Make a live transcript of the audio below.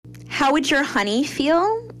how would your honey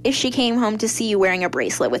feel if she came home to see you wearing a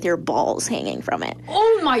bracelet with your balls hanging from it?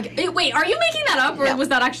 Oh my... Wait, are you making that up, or was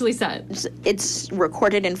that actually said? It's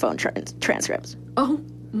recorded in phone transcripts. Oh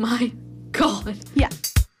my God. Yeah.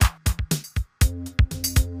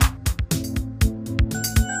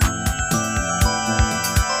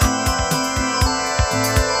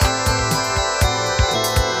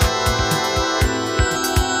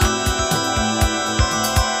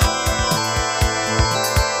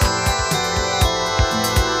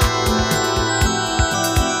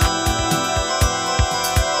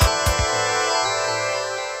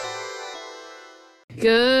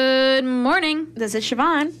 Good morning. This is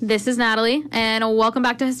Siobhan. This is Natalie, and welcome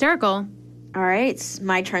back to Hysterical. All right, it's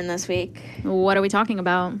my turn this week. What are we talking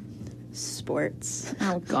about? Sports.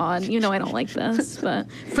 Oh, God. You know I don't like this, but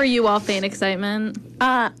for you, all feign excitement.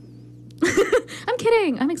 I'm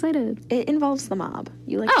kidding. I'm excited. It involves the mob.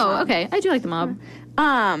 You like the mob? Okay. I do like the mob.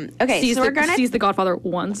 Okay, so we're gonna... Sees The Godfather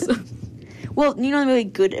once. Well, you know the movie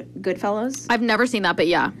Goodfellas? I've never seen that, but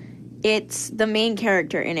yeah. It's the main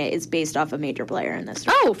character in it is based off a major player in this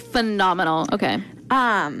story. Oh, phenomenal. Okay.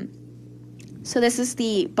 So this is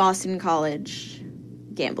the Boston College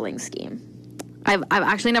gambling scheme. I've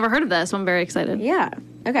actually never heard of this, so I'm very excited. Yeah.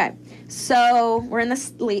 Okay. So we're in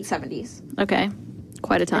the late 70s. Okay.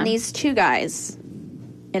 Quite a time. And these two guys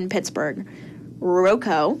in Pittsburgh,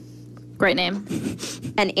 Rocco. Great name.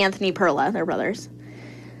 And Anthony Perla, they're brothers.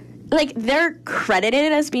 Like, they're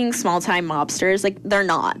credited as being small-time mobsters. Like, they're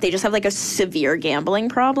not. They just have, like, a severe gambling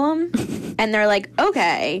problem. And they're like,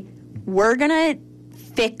 okay, we're gonna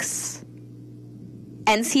fix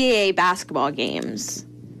NCAA basketball games,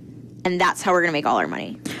 and that's how we're gonna make all our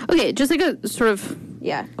money. Okay, just like a sort of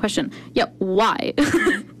question. Yeah, why?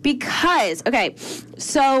 Because, okay,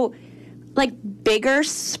 so, like, bigger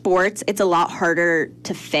sports, it's a lot harder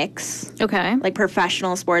to fix. Okay. Like,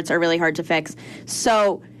 professional sports are really hard to fix.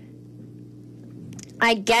 So...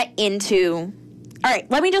 I get into... All right,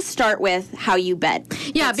 let me just start with how you bet.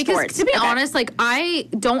 Yeah, because sports. To be honest, like, I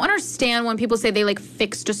don't understand when people say they, like,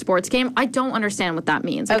 fixed a sports game. I don't understand what that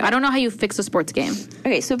means. Like, I don't know how you fix a sports game.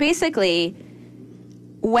 Okay, so basically,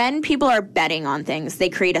 when people are betting on things, they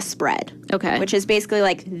create a spread. Okay. Which is basically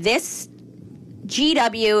like, this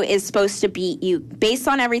GW is supposed to beat you. Based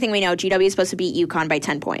on everything we know, GW is supposed to beat UConn by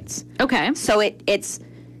 10 points. Okay. So it's...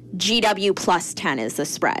 GW plus 10 is the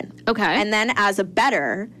spread. Okay. And then as a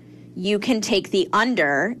bettor, you can take the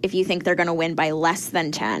under if you think they're going to win by less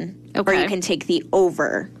than 10. Okay. Or you can take the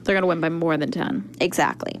over. They're going to win by more than 10.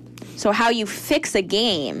 Exactly. So how you fix a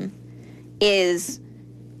game is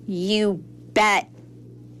you bet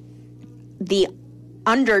the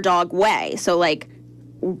underdog way. So, like,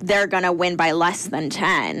 they're going to win by less than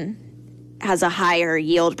 10 has a higher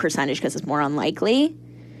yield percentage because it's more unlikely.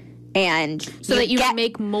 And so that you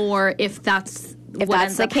make more if that's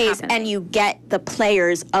the case, and you get the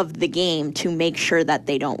players of the game to make sure that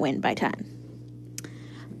they don't win by 10.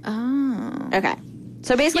 Oh. Okay.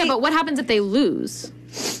 So basically... Yeah, but what happens if they lose?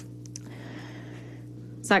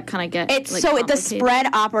 Does that kind of get the spread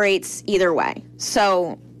operates either way.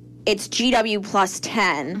 So it's GW plus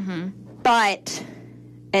 10, but...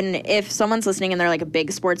 And if someone's listening and they're like a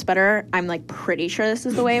big sports bettor, I'm like pretty sure this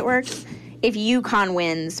is the way it works. If UConn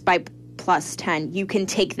wins by plus 10, you can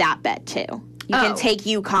take that bet too. You can take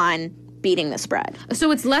UConn beating the spread. So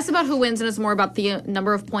it's less about who wins and it's more about the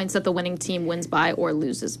number of points that the winning team wins by or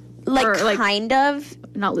loses. Kind of.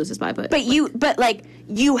 Not loses by, but... But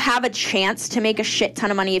you have a chance to make a shit ton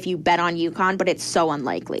of money if you bet on UConn, but it's so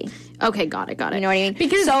unlikely. Okay, got it. You know what I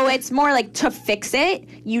mean? So it's more like to fix it,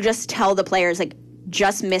 you just tell the players, like,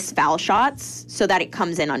 just miss foul shots so that it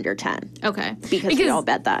comes in under 10. Okay. Because we all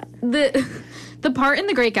bet that. The part in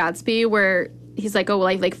The Great Gatsby where he's like, oh, well,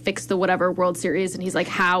 I, like, fixed the whatever World Series, and he's like,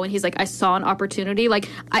 how? And he's like, I saw an opportunity. Like,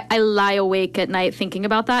 I lie awake at night thinking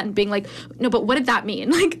about that and being like, no, but what did that mean?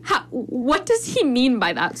 Like, what does he mean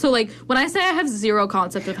by that? So, like, when I say I have zero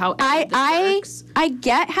concept of how this works. I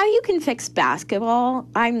get how you can fix basketball.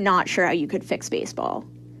 I'm not sure how you could fix baseball.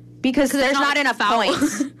 Because there's not enough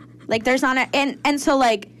points. Like, there's not and so,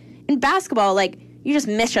 like, in basketball, like, you just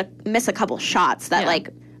miss a couple shots that,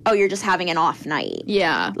 like, oh, you're just having an off night.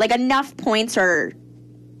 Yeah. Like, enough points are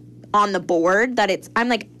on the board that I'm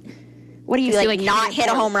like, what do you, like not hit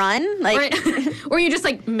a home run? Like, or you just,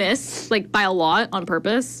 like, miss, like, by a lot on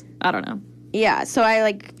purpose. I don't know. Yeah, so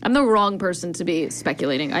I'm the wrong person to be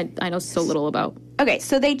speculating. I know so little about. Okay,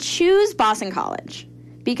 so they choose Boston College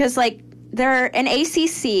because, like, they're an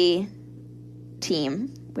ACC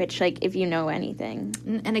team, which, like, if you know anything.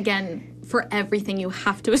 And again, for everything, you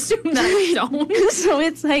have to assume that I don't. So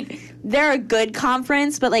it's like they're a good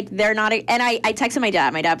conference, but like they're not. And I texted my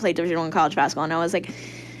dad. My dad played Division I college basketball, and I was like,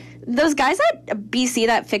 those guys at BC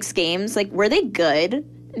that fixed games, like, were they good?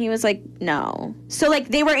 And he was like, no. So, like,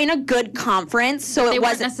 they were in a good conference, so They it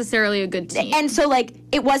weren't wasn't necessarily a good team. And so, like,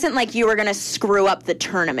 it wasn't like you were going to screw up the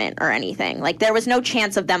tournament or anything. Like, there was no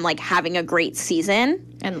chance of them, like, having a great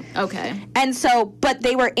season. And okay. And so, but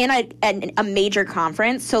they were in a major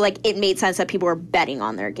conference, so, like, it made sense that people were betting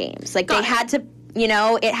on their games. Like, they had to, you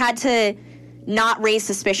know, it had to not raise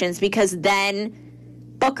suspicions, because then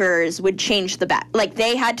bookers would change the bet. Like,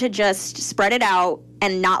 they had to just spread it out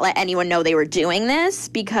and not let anyone know they were doing this,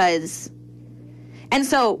 because... And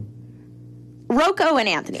so, Rocco and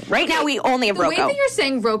Anthony. Right now, we only have The Rocco. way that you're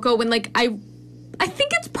saying Rocco, when, like, I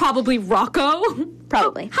think it's probably Rocco.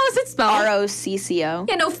 Probably. How is it spelled? Rocco.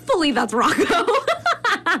 Yeah, no, fully that's Rocco.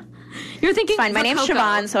 You're thinking Fine, my name's Rococo.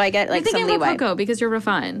 Siobhan, so I get, like, You're some thinking leeway. Rococo because you're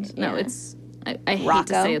refined. No, Yeah. it's... I hate Rocco?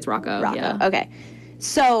 to say it's Rocco. Yeah. Okay.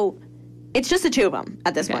 So, it's just the two of them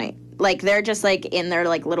at this Okay. point. Like, they're just, like, in their,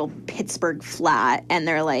 like, little Pittsburgh flat, and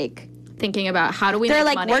they're, like... Thinking about how do we They're make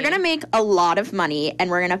like, money. we're going to make a lot of money,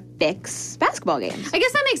 and we're going to fix basketball games. I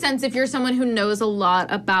guess that makes sense if you're someone who knows a lot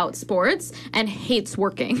about sports and hates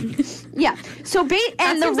working. Yeah. So, and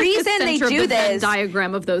the Seems like reason they center of do the Venn this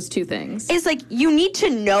diagram of those two things. is, like, you need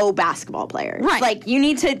to know basketball players. Right. Like, you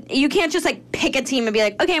can't just, like, pick a team and be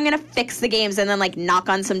like, okay, I'm going to fix the games, and then, like, knock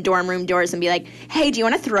on some dorm room doors and be like, hey, do you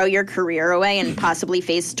want to throw your career away and possibly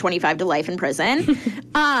face 25 to life in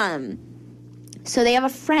prison? So they have a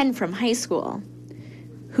friend from high school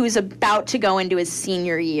who's about to go into his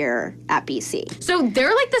senior year at BC. So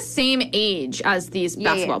they're like the same age as these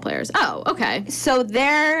basketball yeah. players. Oh, okay. So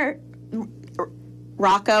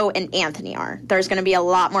Rocco and Anthony are. There's going to be a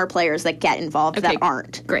lot more players that get involved that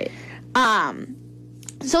aren't. Great.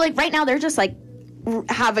 So, like, right now they're just, like,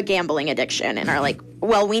 have a gambling addiction and are like,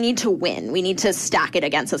 well, we need to win. We need to stack it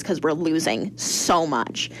against us because we're losing so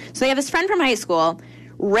much. So they have this friend from high school,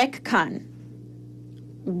 Rick Kunn.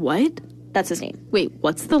 What? That's his name. Wait,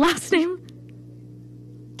 what's the last name?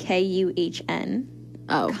 Kuhn.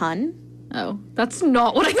 Oh. Kunn. Oh, that's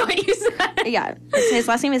not what I thought you said. Yeah. His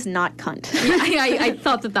last name is not Cunt. I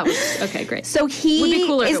thought that was... Okay, great. So he Would be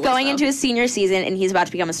cooler if is it was, going though. into his senior season, and he's about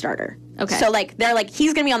to become a starter. Okay. So, like, they're like,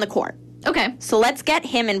 he's going to be on the court. Okay. So let's get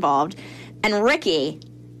him involved. And Ricky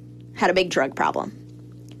had a big drug problem.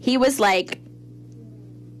 He was like,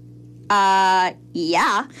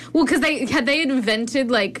 yeah. Well, because they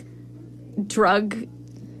invented, like, drug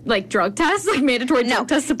tests, like mandatory drug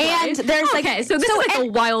tests to play. And there's okay, so this is like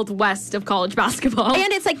the Wild West of college basketball.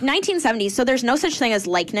 And it's like 1970s, so there's no such thing as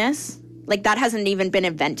likeness. Like, that hasn't even been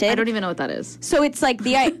invented. I don't even know what that is. So it's like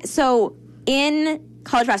so in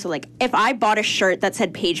college basketball, like, if I bought a shirt that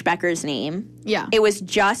said Paige Becker's name, Yeah. it was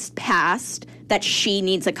just passed that she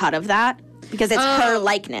needs a cut of that because it's her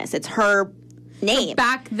likeness, it's her name.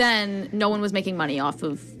 Back then, no one was making money off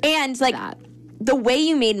of And like that. the way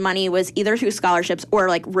you made money was either through scholarships or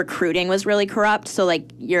like recruiting was really corrupt. So like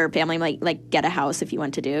your family might like get a house if you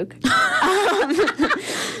went to Duke.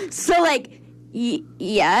 So like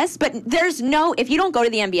yes, but there's no, if you don't go to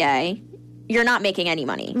the NBA, you're not making any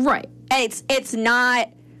money. Right. And it's not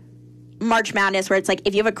March Madness where it's like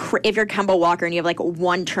if you have if you're Kemba Walker and you have like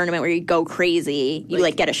one tournament where you go crazy, you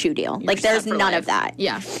like get a shoe deal. Like there's set for none life. of that.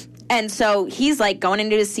 Yeah. And so he's like going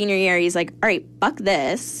into his senior year, he's like, all right, fuck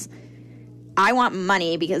this. I want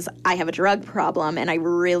money because I have a drug problem and I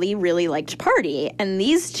really, really like to party. And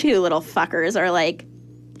these two little fuckers are like,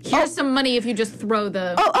 Here's some money if you just throw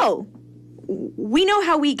the... we know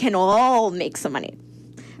how we can all make some money.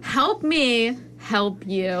 Help me help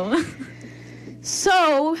you.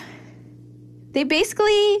 So they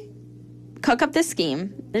basically cook up this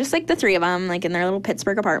scheme. They're just like the three of them, like in their little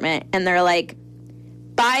Pittsburgh apartment. And they're like,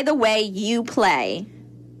 by the way you play,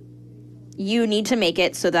 you need to make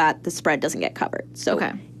it so that the spread doesn't get covered. So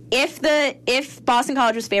Okay. if Boston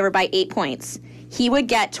College was favored by 8 points, he would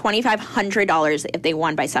get $2,500 if they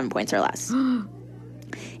won by 7 points or less. And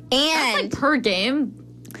That's like per game.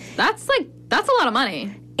 That's a lot of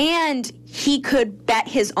money. and he could bet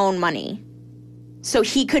his own money. So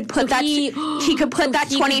he could put he could put that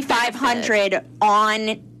 $2,500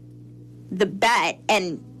 on the bet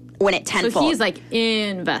and win it tenfold. So he's like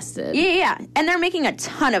invested. Yeah. And they're making a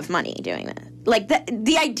ton of money doing that. Like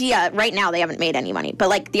the idea right now, they haven't made any money, but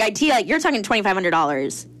like the idea, you're talking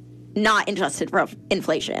 $2,500, not adjusted for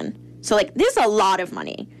inflation. So like this is a lot of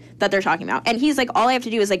money that they're talking about. And he's like, all I have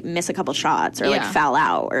to do is like miss a couple shots or like foul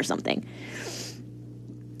out or something.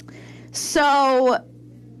 So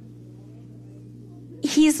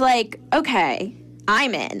he's like, okay,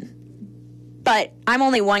 I'm in. but I'm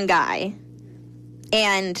only one guy.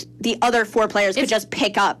 And the other 4 players could just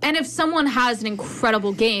pick up. And if someone has an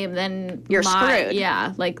incredible game, then you're screwed.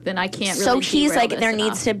 Yeah, like, then I can't really So he's like, there enough.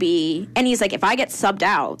 needs to be, and he's like, if I get subbed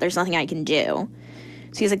out, there's nothing I can do.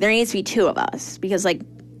 So he's like, there needs to be 2 of us, because like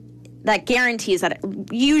that guarantees that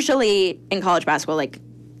usually in college basketball, like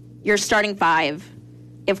you're starting 5.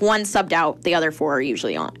 If one's subbed out, the other 4 are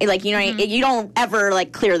usually on. Like, you know, you don't ever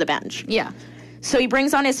like clear the bench. Yeah. So he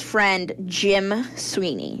brings on his friend Jim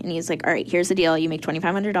Sweeney, and he's like, all right, here's the deal. You make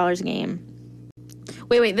 $2,500 a game.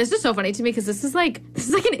 Wait, this is so funny to me because this is like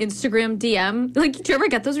an Instagram DM. Like, do you ever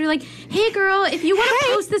get those where you're like, hey girl, if you want to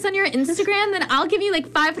post this on your Instagram, then I'll give you like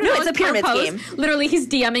 $500 No, it's a pyramid per post. scheme. Literally, he's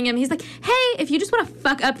DMing him. He's like, hey, if you just want to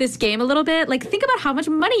fuck up this game a little bit, like, think about how much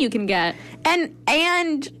money you can get.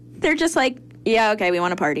 And they're just like, yeah, okay, we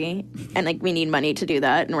want to party, and like we need money to do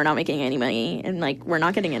that, and we're not making any money, and like we're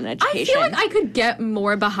not getting an education. I feel like I could get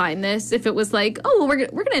more behind this if it was like, oh, we're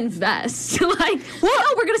gonna invest, like, well,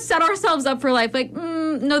 we're gonna set ourselves up for life. Like,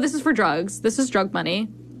 no, this is for drugs. This is drug money.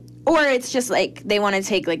 Or it's just like they want to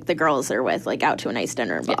take like the girls they're with like out to a nice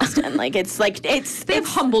dinner in Boston. Like it's they have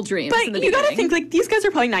humble dreams. But in the you got to beginning. think like these guys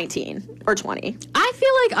are probably 19 or 20. I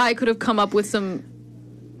feel like I could have come up with some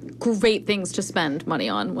great things to spend money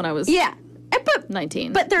on when I was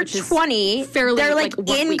 19. But they're which is 20. fairly, they're like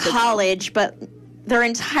what in we could do. college, but their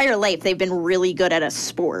entire life they've been really good at a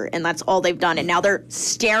sport, and that's all they've done. And now they're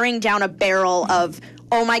staring down a barrel of,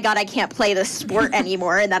 oh my God, I can't play this sport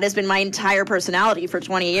anymore. And that has been my entire personality for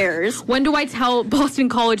 20 years. When do I tell Boston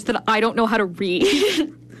College that I don't know how to read?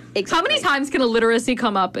 Exactly. How many times can illiteracy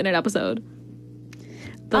come up in an episode?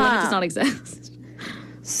 The limit does not exist.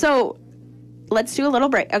 So let's do a little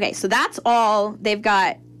break. Okay, so that's all. They've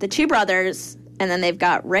got the 2 brothers, and then they've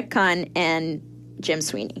got Rick Kunn and Jim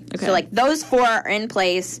Sweeney. Okay. So like those 4 are in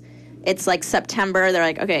place. It's like September. They're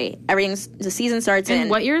like, okay, the season starts in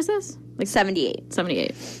What year is this? like 78.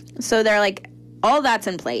 78. So they're like, all that's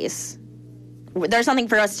in place. There's something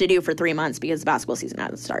for us to do for 3 months because the basketball season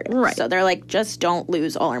hasn't started. Right. So they're like, just don't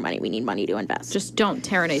lose all our money. We need money to invest. Just don't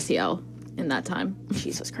tear an ACL in that time.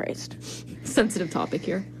 Jesus Christ. Sensitive topic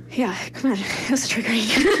here. Yeah, come on. That's triggering.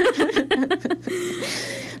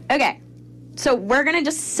 Okay. So we're going to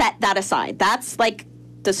just set that aside. That's like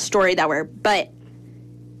the story but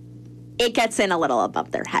it gets in a little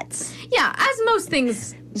above their heads. Yeah, as most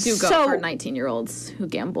things do go So- for 19-year-olds who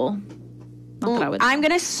gamble. Not that I would. I'm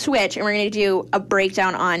going to switch, and we're going to do a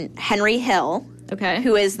breakdown on Henry Hill, Okay.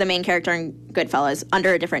 who is the main character in Goodfellas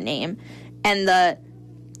under a different name, and the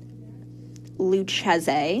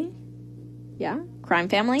Lucchese, crime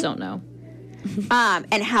family. Don't know.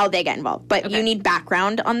 And how they get involved. But Okay. you need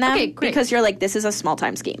background on them. Okay, great. Because you're like, this is a small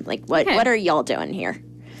time scheme. Like, what are y'all doing here?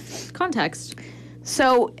 Context.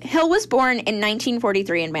 So Hill was born in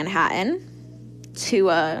 1943 in Manhattan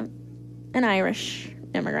to an Irish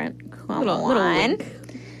immigrant. Come Little on. link.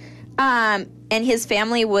 And his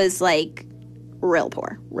family was like real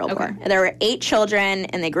poor. And there were 8 children,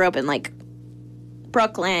 and they grew up in like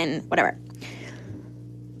Brooklyn, whatever.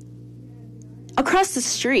 Across the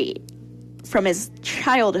street from his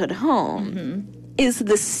childhood home is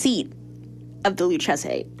the seat of the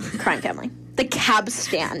Lucchese crime family. The cab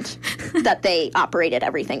stand that they operated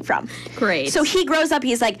everything from. Great. So he grows up,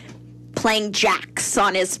 he's like playing jacks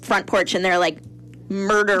on his front porch, and they're like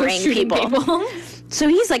murdering shooting people. So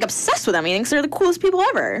he's like obsessed with them. He thinks they're the coolest people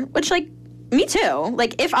ever, which like me too.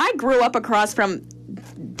 Like if I grew up across from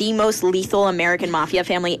the most lethal American mafia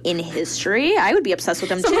family in history, I would be obsessed with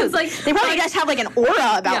them Someone's too. like, they probably just have like an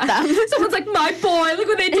aura about them. Someone's like, my boy, look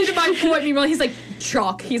what they did to my boy. Meanwhile, he's like,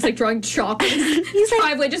 chalk. He's like drawing chalk. He's like,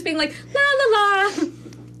 driveway, just being like, la la la.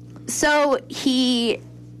 So the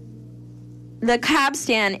cab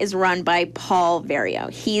stand is run by Paul Vario.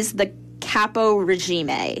 He's the capo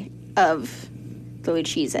regime of the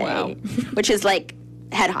Lucchese, Wow. which is like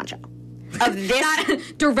head honcho of this.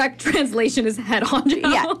 That direct translation is head honcho.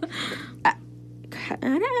 Yeah. I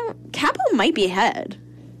don't know. Capo might be head.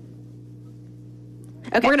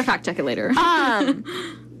 Okay. We're gonna fact check it later.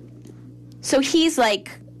 So he's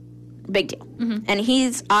like big deal. And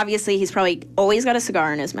he's probably always got a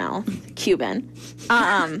cigar in his mouth, Cuban.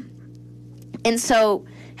 And so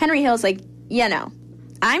Henry Hill's like, yeah, no,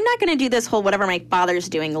 I'm not going to do this whole whatever my father's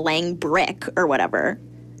doing, laying brick or whatever.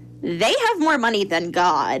 They have more money than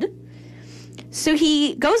God. So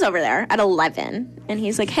he goes over there at 11, and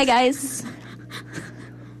he's like, hey, guys,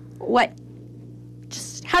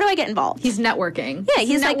 how do I get involved? He's networking. Yeah,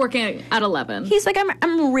 he's like- networking at 11. He's like,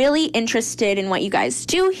 I'm really interested in what you guys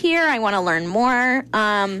do here. I want to learn more.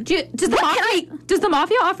 Does the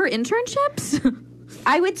mafia offer internships?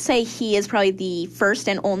 I would say he is probably the first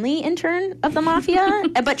and only intern of the mafia,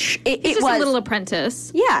 but it He's just was a little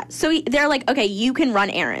apprentice. Yeah, so they're like, okay, you can run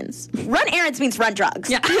errands. Run errands means run drugs.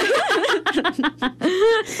 Yeah.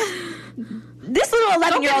 This little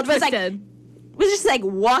 11-year-old was Twisted. just like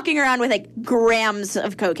walking around with like grams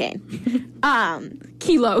of cocaine.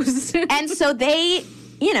 Kilos. And so they,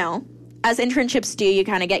 you know, as internships do, you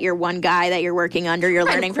kind of get your one guy that you're working under, you're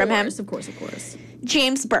learning from him. Of course.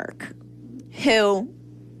 James Burke, who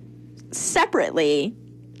separately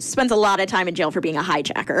spends a lot of time in jail for being a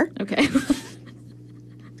hijacker. Okay.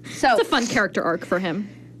 So It's a fun character arc for him.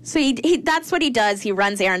 So he that's what he does. He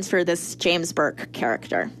runs errands for this James Burke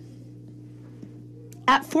character.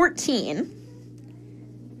 At 14,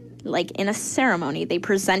 like in a ceremony, they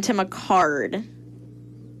present him a card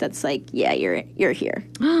that's like, yeah, you're here.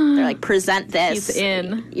 They're like, present this. He's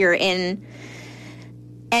in. You're in.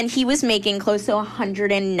 And he was making close to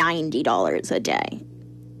 $190 a day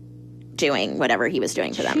doing whatever he was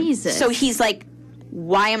doing for them. Jesus. So he's like,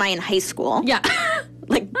 why am I in high school? Yeah.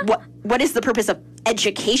 Like, what is the purpose of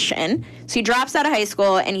education? So he drops out of high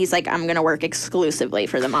school and he's like, I'm gonna work exclusively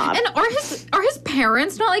for the mob. And are his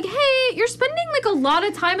parents not like, hey, you're spending like a lot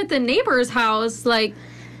of time at the neighbor's house? Like,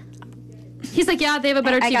 he's like, yeah, they have a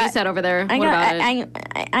better TV set over there. What about it?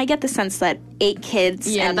 I get the sense that 8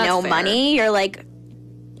 kids Yeah, and that's no fair. money, you're like,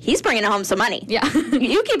 he's bringing home some money. Yeah.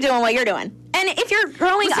 You keep doing what you're doing. And if you're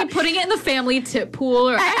growing Was he up, putting it in the family tip pool?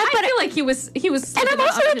 Or I but- feel like he was. and I'm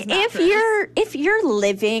also like, if you're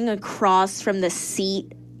living across from the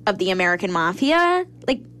seat of the American mafia,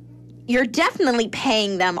 like, you're definitely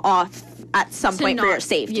paying them off at some point for not- your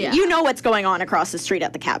safety. yeah. You know what's going on across the street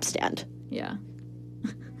at the cab stand. Yeah.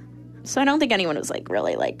 So I don't think anyone was like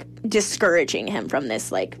really like discouraging him from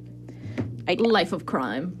this like idea. Life of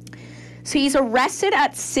crime. So he's arrested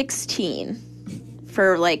at 16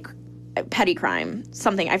 for like a petty crime,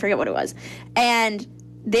 something, I forget what it was. And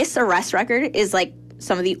this arrest record is like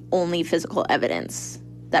some of the only physical evidence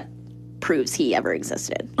that proves he ever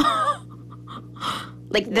existed.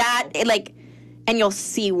 Like that, and you'll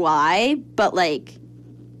see why, but like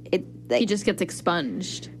it. Like, He just gets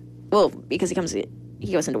expunged. well, because he goes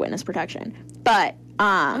into witness protection. But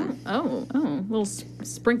Oh, little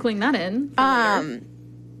sprinkling that in.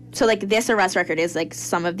 so like this arrest record is like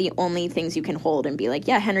some of the only things you can hold and be like,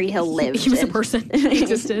 yeah, Henry Hill lived. He was a and- person. He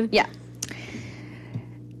existed. Yeah.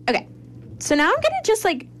 Okay. So now I'm gonna just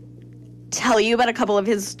like tell you about a couple of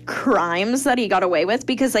his crimes that he got away with,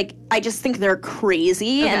 because like I just think they're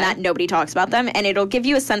crazy Okay. and that nobody talks about them, and it'll give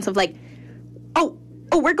you a sense of like, oh,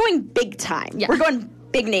 we're going big time. Yeah. We're going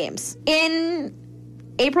big names. In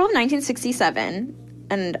April of 1967,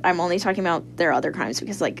 and I'm only talking about their other crimes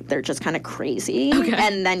because like they're just kind of crazy, Okay.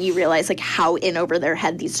 and then you realize like how in over their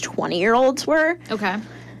head these 20-year-olds were. Okay.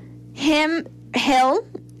 Hill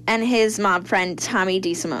and his mob friend Tommy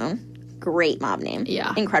DeSimone, great mob name,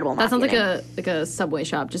 Yeah. incredible mob. That sounds like a Subway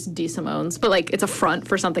shop, just D. Simone's, but like it's a front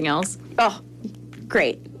for something else. oh,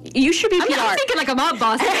 great. You should be PR. I'm thinking like a mob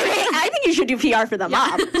boss. I think you should do PR for the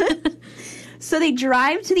mob. So they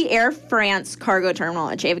drive to the Air France cargo terminal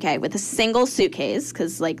at JFK with a single suitcase,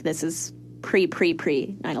 because like this is pre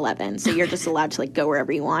 9/11, so you're just allowed to like go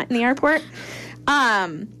wherever you want in the airport.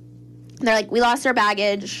 They're like, we lost our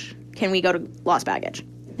baggage. Can we go to lost baggage?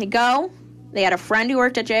 They go. They had a friend who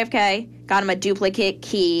worked at JFK, got him a duplicate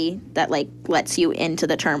key that like lets you into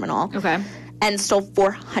the terminal. Okay. And stole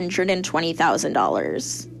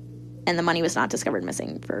 $420,000. And the money was not discovered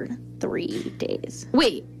missing for 3 days.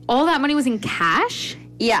 Wait, all that money was in cash?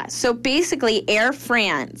 Yeah, so basically Air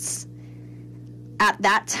France, at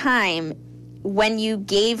that time, when you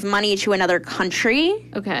gave money to another country,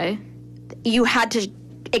 Okay. you had to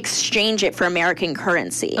exchange it for American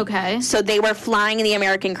currency. Okay. So they were flying the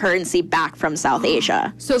American currency back from South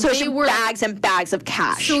Asia. So it's they just were- bags and bags of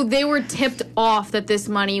cash. So they were tipped off that this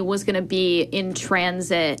money was going to be in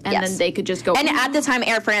transit, and Yes. then they could just go. And at the time,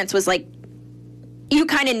 Air France was like, you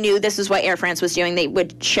kind of knew this is what Air France was doing. They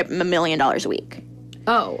would ship $1 million a week.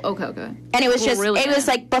 oh, okay. And it was just, Brilliant. it was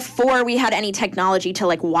like before we had any technology to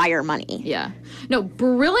like wire money. Yeah. No,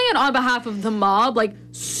 brilliant on behalf of the mob. Like,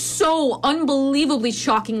 so unbelievably,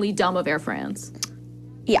 shockingly dumb of Air France.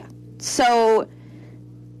 Yeah. So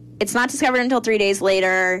it's not discovered until 3 days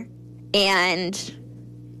later. And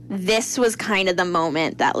this was kind of the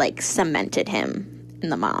moment that like cemented him in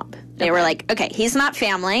the mob. They were like, okay, he's not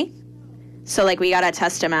family. So like we got to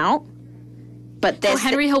test him out. But this. So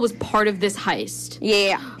Henry Hill was part of this heist.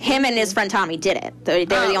 Yeah. Him and his friend Tommy did it. They were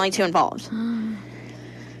the only two involved.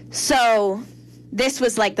 So this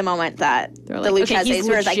was like the moment that They're the like, okay, Lucchese's he's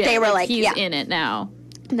were like, legit. they were like, he's yeah. in it now.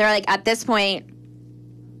 They're like, at this point,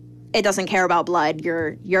 it doesn't care about blood.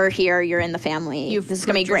 You're here. You're in the family. You've this is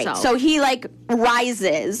gonna be great. yourself. So he like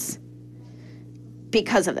rises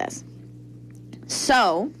because of this.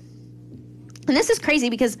 So, and this is crazy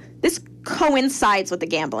because this coincides with the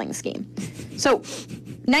gambling scheme. So,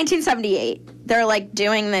 1978, they're like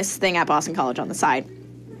doing this thing at Boston College on the side.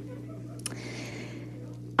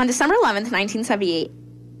 On December 11th, 1978,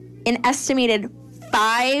 an estimated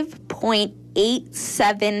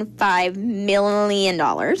 $5.875 million,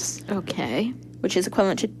 Okay. which is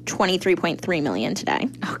equivalent to $23.3 million today,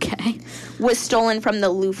 Okay. was stolen from the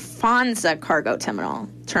Lufthansa cargo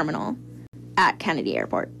terminal at Kennedy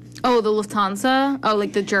Airport. Oh, the Lufthansa? Oh,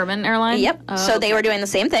 like the German airline? Yep. Oh, so they okay. were doing the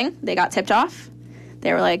same thing. They got tipped off.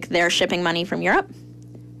 They were like, they're shipping money from Europe.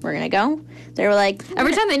 We're going to go. They were like...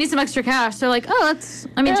 Every time they need some extra cash, they're like, oh,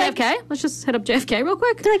 They're like- JFK? Let's just hit up JFK real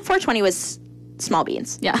quick. They're like, 420 was small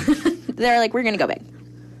beans. Yeah. They're like, we're going to go big.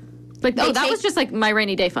 Like, They that take- was just like my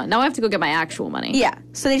rainy day fund. Now I have to go get my actual money. Yeah.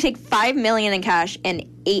 So they take $5 million in cash and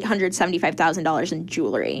 $875,000 in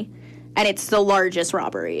jewelry. And it's the largest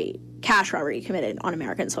cash robbery committed on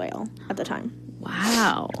American soil at the time.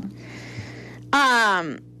 Wow.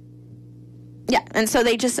 Yeah, and so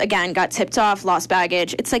they just, again, got tipped off, lost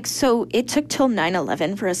baggage. It's like, so it took till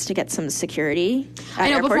 9/11 for us to get some security at I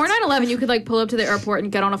know, airports. before 9/11, you could like pull up to the airport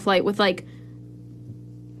and get on a flight with like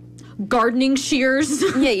gardening shears,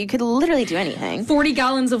 Yeah, you could literally do anything. 40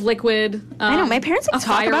 gallons of liquid. I know, my parents a like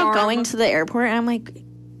talk about firearm. going to the airport, and I'm like,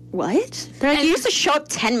 what? They're like, you used to show up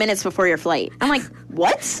 10 minutes before your flight. I'm like,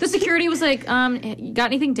 what? The security was like, you got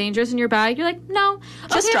anything dangerous in your bag? You're like, no.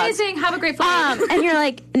 Just okay, drugs. amazing. Have a great flight. And you're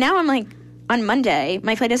like, now I'm like, on Monday,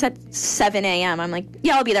 my flight is at 7 a.m. I'm like,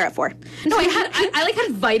 yeah, I'll be there at 4. No, I like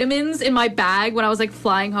had vitamins in my bag when I was like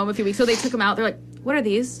flying home a few weeks. So they took them out. They're like, what are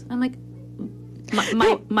these? I'm like,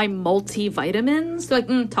 my multivitamins. They're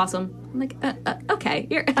like, toss them. I'm like, okay.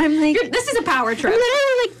 I'm like, this is a power trip. I'm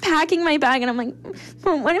literally like packing my bag, and I'm like,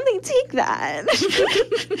 well, why don't they take that?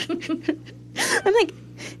 I'm like,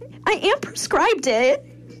 I am prescribed it,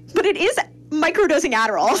 but it is microdosing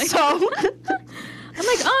Adderall, so. I'm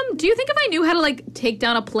like, do you think if I knew how to like take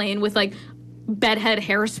down a plane with like bedhead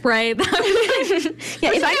hairspray, that would be like,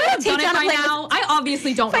 Yeah, if I knew how to done take it down a by plane, now, I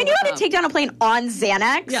obviously don't. if I knew how to take down a plane on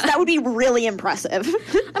Xanax, Yeah. that would be really impressive.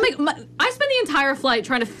 I'm like, I spent the entire flight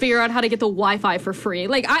trying to figure out how to get the Wi-Fi for free.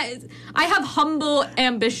 Like, I have humble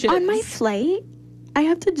ambitions. On my flight, I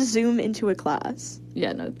have to Zoom into a class.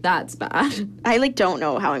 Yeah, no, that's bad. I like don't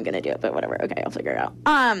know how I'm gonna do it, but whatever. Okay, I'll figure it out.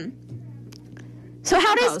 So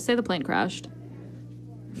how does Say the plane crashed.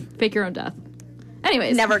 Fake your own death.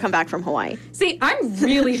 Anyways, never come back from Hawaii? see, I'm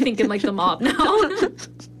really thinking like the mob now.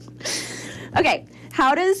 Okay,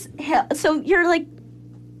 how does so you're like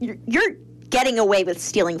you're getting away with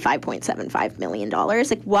stealing $5.75 million.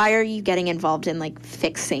 Like, why are you getting involved in like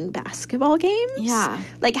fixing basketball games? Yeah.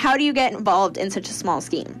 Like, how do you get involved in such a small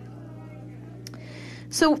scheme?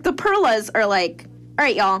 So the Perlas are like, all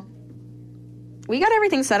right, y'all. We got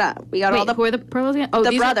everything set up. We got all the who are the Perlas again? Oh, the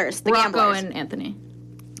these are brothers, the Rocco gamblers. and Anthony.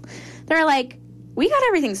 They're like, we got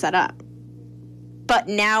everything set up, but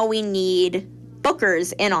now we need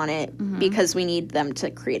bookers in on it because we need them to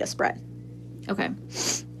create a spread. Okay.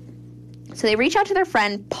 So they reach out to their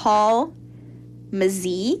friend Paul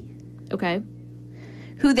Mazzei, Okay.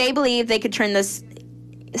 who they believe they could turn this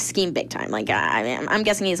scheme big time. Like, I'm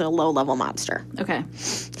guessing he's a low-level mobster. Okay.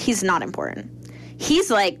 He's not important. He's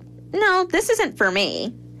like, no, this isn't for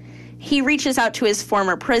me. He reaches out to his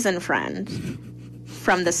former prison friend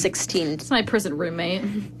from the 16, It's my prison roommate.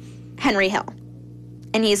 Henry Hill.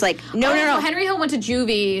 And he's like, no. So Henry Hill went to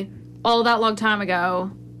juvie all that long time ago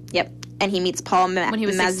Yep. And he meets Paul when he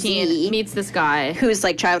was 16. Mazzei, Meets this guy. who's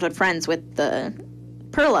like childhood friends with the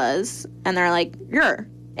Perlas. And they're like, you're.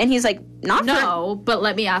 And he's like, not for. No, but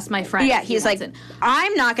let me ask my friend. Yeah, if he he's like, wants it.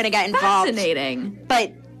 I'm not going to get involved. Fascinating.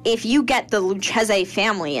 But if you get the Lucchese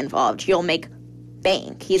family involved, you'll make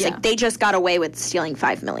bank. He's Yeah. like, they just got away with stealing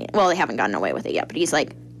 $5 million. Well, they haven't gotten away with it yet, but he's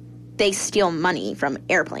like, they steal money from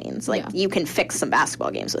airplanes. Like, Yeah. you can fix some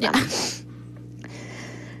basketball games with Yeah. them.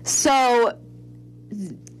 So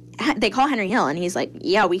they call Henry Hill, and he's like,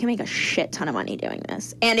 yeah, we can make a shit ton of money doing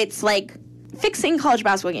this. And it's like, fixing college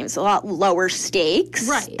basketball games is a lot lower stakes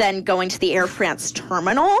Right. than going to the Air France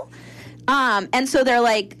terminal. And so they're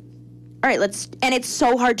like, all right, and it's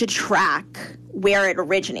so hard to track where it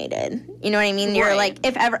originated. You know what I mean? You're Right. like,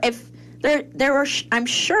 if there were, I'm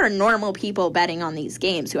sure, normal people betting on these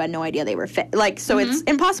games who had no idea they were like, so it's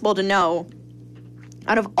impossible to know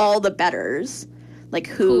out of all the bettors, like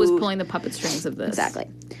Who was pulling the puppet strings of this? Exactly.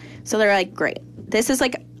 So they're like, great. This is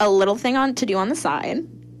like a little thing to do on the side,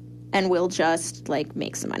 and we'll just like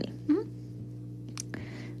make some money.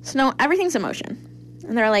 So now everything's in motion.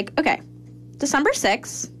 And they're like, okay, December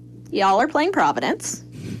 6th, y'all are playing Providence.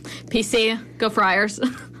 PC, go Friars.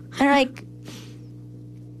 They're like,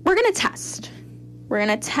 we're going to test. We're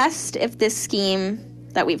going to test if this scheme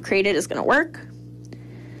that we've created is going to work.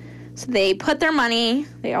 So they put their money,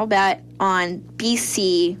 they all bet, on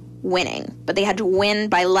BC winning. But they had to win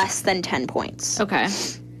by less than 10 points. Okay.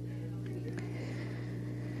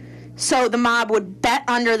 So the mob would bet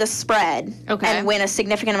under the spread and win a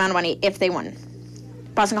significant amount of money if they won.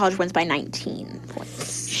 Boston College wins by 19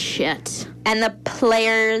 points. Shit. And the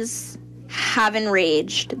players have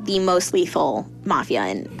enraged the most lethal mafia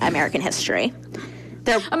in American history.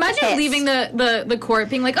 Imagine pissed. leaving the court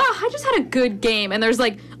being like, oh, I just had a good game, and there's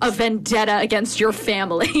like a vendetta against your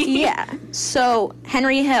family. Yeah. So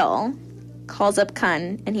Henry Hill calls up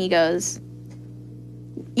Kun and he goes,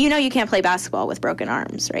 you know you can't play basketball with broken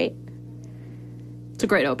arms, right? It's a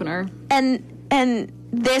great opener. And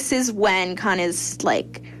this is when Kun is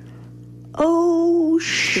like, oh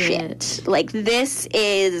shit. Like, this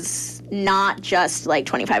is not just like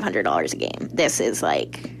 $2,500 a game. This is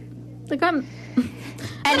like I'm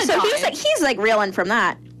and so he's like reeling from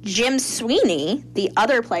that. Jim Sweeney, the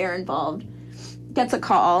other player involved, gets a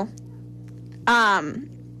call. And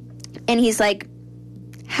he's like,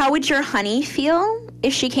 how would your honey feel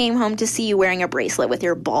if she came home to see you wearing a bracelet with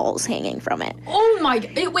your balls hanging from it? Oh my...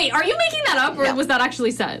 Wait, are you making that up, or was that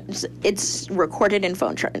actually said? It's recorded in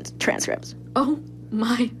phone transcripts. Oh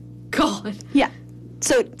my God. Yeah.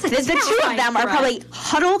 So the two of them are probably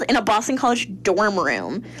huddled in a Boston College dorm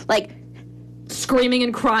room, like... screaming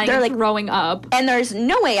and crying and like, throwing up. And there's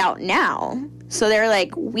no way out now. So they're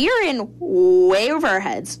like, we're in way over our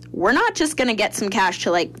heads. We're not just going to get some cash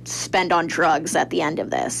to, like, spend on drugs at the end of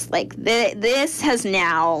this. Like, this has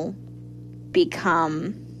now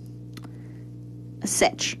become a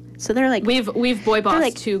sitch. So they're like... We've boy bossed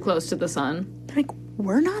like, too close to the sun. They're like,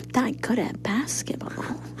 we're not that good at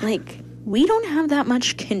basketball. Like, we don't have that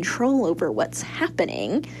much control over what's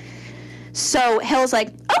happening. So Hill's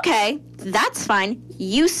like, okay, that's fine.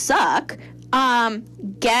 You suck.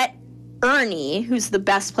 Get Ernie, who's the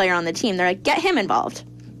best player on the team. They're like, get him involved.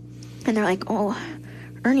 And they're like, oh,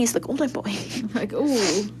 Ernie's the golden boy. Like,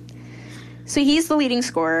 ooh. So he's the leading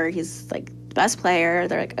scorer. He's, like, the best player.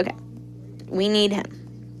 They're like, okay, we need him.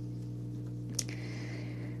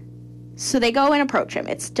 So they go and approach him.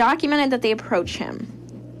 It's documented that they approach him.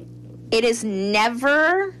 It is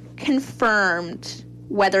never confirmed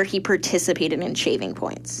whether he participated in shaving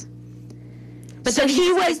points. But so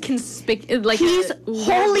he was he's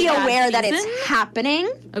wholly aware that it's happening.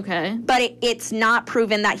 Okay. But it's not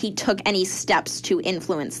proven that he took any steps to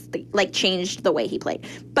influence, changed the way he played.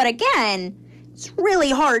 But again, it's really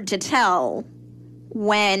hard to tell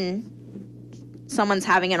when someone's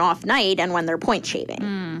having an off night and when they're point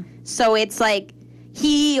shaving. So it's like,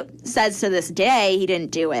 he says to this day he didn't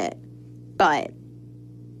do it, but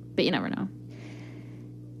you never know.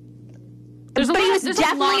 But he was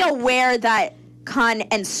definitely aware that Kun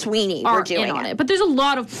and Sweeney were doing it. But there's a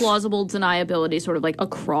lot of plausible deniability sort of like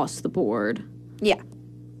across the board. Yeah.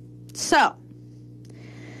 So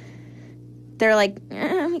they're like,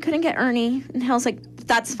 we couldn't get Ernie. And Hill's like,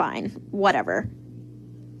 that's fine. Whatever.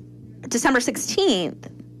 December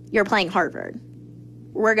 16th, you're playing Harvard.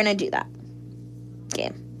 We're going to do that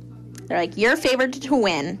game. They're like, you're favored to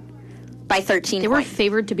win by 13 points. They were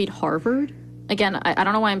favored to beat Harvard? Again, I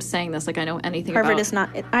don't know why I'm saying this. Like, I know anything Harvard about is not...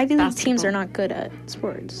 Ivy League teams are not good at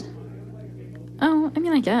sports. Oh, I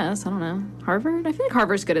mean, I guess. I don't know. Harvard? I feel like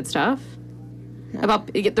Harvard's good at stuff. No.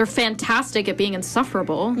 They're fantastic at being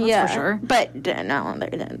insufferable. That's for sure. But no,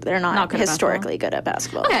 they're not historically good at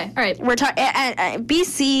basketball. Okay, all right. We're talking...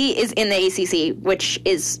 BC is in the ACC, which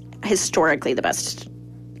is historically the best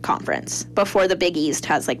conference. Before the Big East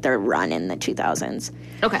has, like, their run in the 2000s.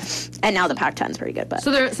 Okay. And now the Pac-10's pretty good, but...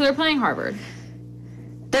 So they're playing Harvard.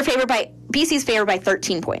 They're favored by... BC's favored by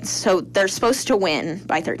 13 points. So they're supposed to win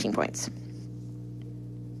by 13 points.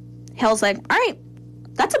 Hill's like, all right,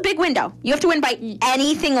 that's a big window. You have to win by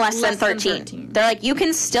anything less than 13. They're like, you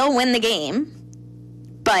can still win the game,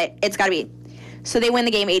 but it's got to be... So they win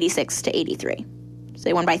the game 86-83. So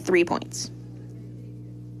they won by 3 points.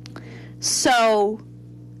 So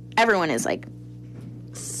everyone is like,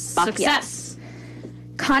 fuck yes.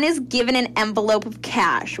 Kun is given an envelope of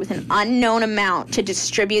cash with an unknown amount to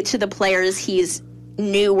distribute to the players he's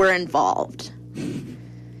knew were involved.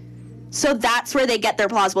 So that's where they get their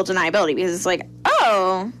plausible deniability, because it's like,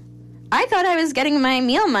 oh, I thought I was getting my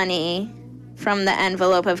meal money from the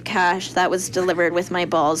envelope of cash that was delivered with my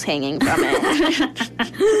balls hanging from it.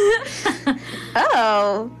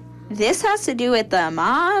 Oh, this has to do with the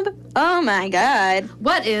mob? Oh my God.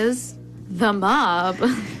 What is the mob?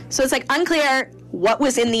 So it's like unclear what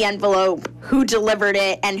was in the envelope, who delivered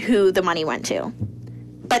it, and who the money went to.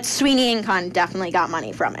 But Sweeney and Khan definitely got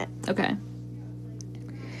money from it. Okay.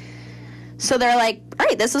 So they're like, all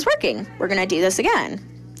right, this is working. We're going to do this again.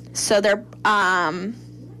 So they're,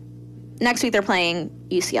 next week they're playing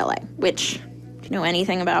UCLA, which, if you know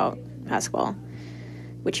anything about basketball,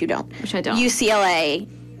 which you don't. Which I don't. UCLA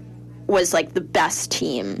was like the best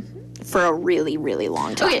team for a really, really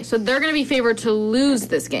long time. Okay, so they're going to be favored to lose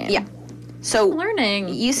this game. Yeah. So Learning.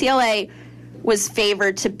 UCLA was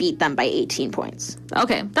favored to beat them by 18 points.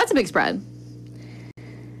 Okay, that's a big spread.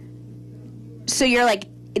 So you're like,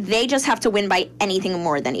 they just have to win by anything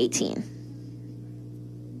more than 18.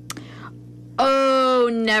 Oh,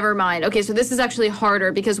 never mind. Okay, so this is actually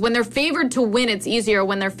harder because when they're favored to win, it's easier.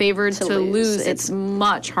 When they're favored to lose, it's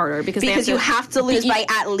much harder because you have to lose by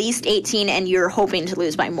at least 18 and you're hoping to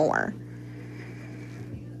lose by more.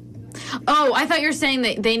 Oh, I thought you were saying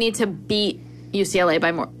that they need to beat UCLA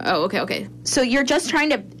by more. Oh, okay. So you're just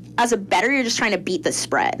trying to, as a bettor, you're just trying to beat the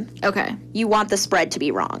spread. Okay. You want the spread to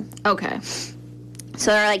be wrong. Okay.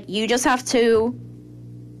 So they're like, you just have to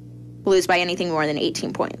lose by anything more than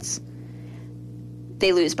 18 points.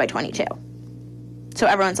 They lose by 22. So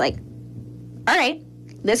everyone's like, all right,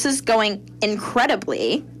 this is going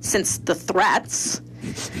incredibly since the threats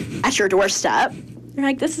at your doorstep. They're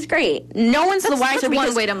like, this is great. No one's the wiser. That's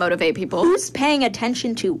one way to motivate people. Who's paying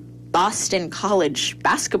attention to Boston College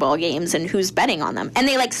basketball games and who's betting on them? And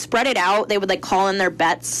they like spread it out. They would like call in their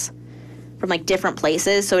bets from like different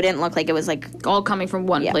places, so it didn't look like it was like all coming from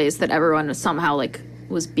one place that everyone somehow like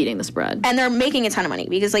was beating the spread. And they're making a ton of money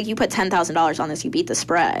because like you put $10,000 on this, you beat the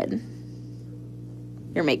spread.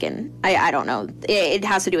 You're making, I don't know. It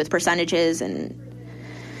has to do with percentages. And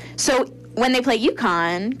so when they play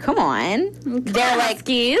UConn, come on, they're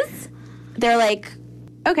like,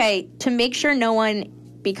 okay, to make sure no one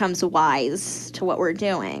becomes wise to what we're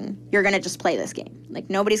doing, you're gonna just play this game. Like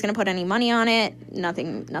nobody's gonna put any money on it.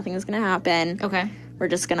 Nothing is gonna happen. Okay, we're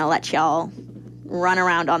just gonna let y'all run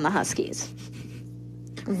around on the Huskies.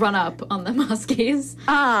 Run up on the Huskies.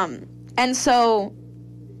 And so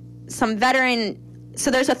some veteran.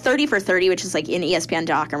 So there's a 30 for 30, which is like an ESPN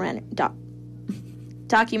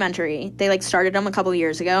documentary. They like started them a couple of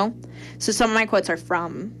years ago. So some of my quotes are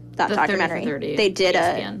from that documentary. 30 for 30 they did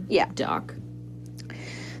ESPN doc.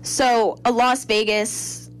 So a Las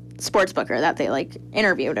Vegas sports booker that they like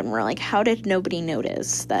interviewed and were like, how did nobody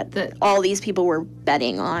notice that all these people were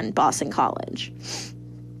betting on Boston College?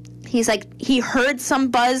 He's like, he heard some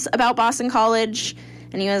buzz about Boston College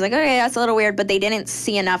and he was like, okay, that's a little weird, but they didn't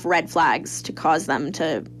see enough red flags to cause them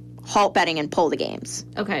to halt betting and pull the games.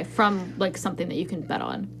 Okay, from like something that you can bet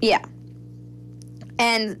on. Yeah.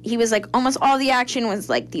 And he was like, almost all the action was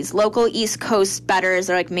like these local East Coast bettors.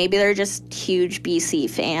 They're like, maybe they're just huge BC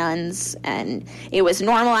fans. And it was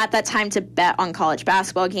normal at that time to bet on college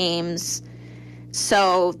basketball games.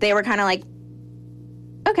 So they were kind of like,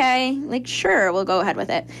 okay, like, sure, we'll go ahead with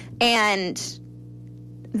it. And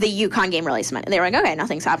the UConn game really cemented. They were like, okay,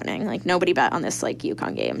 nothing's happening. Like, nobody bet on this, like,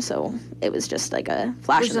 UConn game. So it was just like a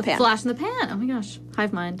flash in the pan. Flash in the pan. Oh, my gosh.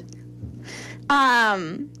 Hive mind.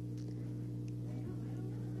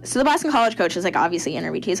 So the Boston College coach is, like, obviously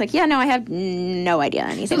interviewed. He's like, yeah, no, I have no idea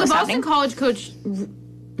anything was happening. So the Boston College coach,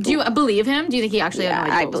 do you believe him? Do you think he actually had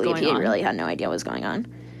no idea what was going on? I believe he really had no idea what was going on.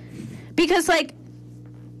 Because, like,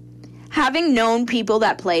 having known people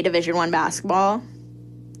that play Division I basketball,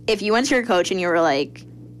 if you went to your coach and you were like,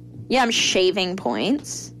 yeah, I'm shaving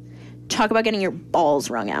points, talk about getting your balls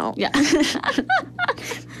wrung out. Yeah.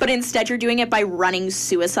 But instead you're doing it by running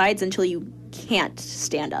suicides until you can't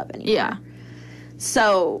stand up anymore. Yeah.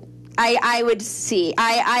 So I would see.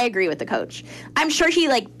 I agree with the coach. I'm sure he,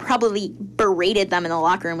 like, probably berated them in the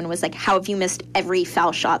locker room and was like, how have you missed every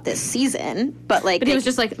foul shot this season? But, like... But he was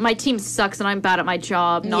just like, my team sucks and I'm bad at my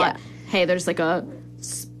job. Not, hey, there's, like, a...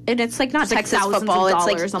 And it's, like, not Texas football. It's,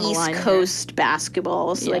 like, East Coast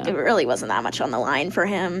basketball. So, like, it really wasn't that much on the line for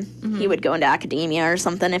him. Mm-hmm. He would go into academia or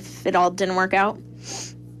something if it all didn't work out.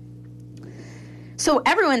 So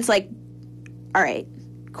everyone's like, all right,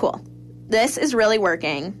 cool. This is really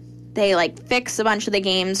working. They, like, fix a bunch of the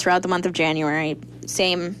games throughout the month of January.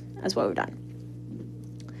 Same as what we've done.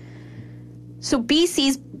 So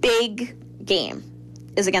BC's big game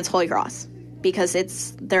is against Holy Cross because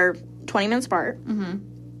they're 20 minutes apart. Mm-hmm.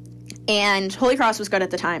 And Holy Cross was good at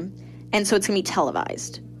the time. And so it's going to be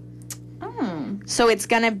televised. Oh. So it's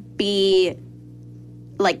going to be,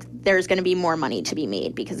 like, there's going to be more money to be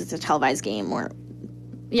made because it's a televised game.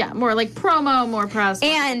 Yeah, more, like, promo, more press.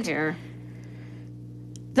 And...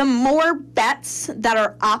 the more bets that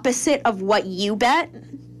are opposite of what you bet,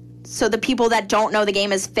 so the people that don't know the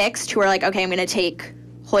game is fixed, who are like, okay, I'm going to take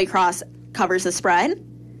Holy Cross covers the spread,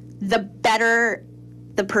 the better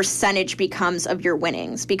the percentage becomes of your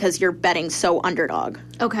winnings because you're betting so underdog.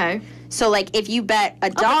 Okay. So, like, if you bet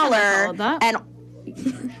 $1 and...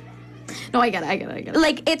 No, I get it.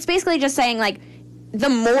 Like, it's basically just saying, like, the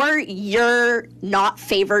more you're not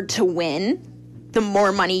favored to win, the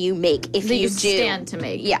more money you make if you do. Stand to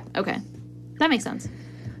make. Yeah. Okay. That makes sense.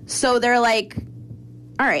 So they're like,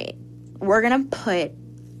 all right, we're going to put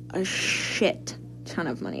a shit ton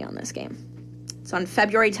of money on this game. It's on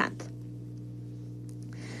February 10th.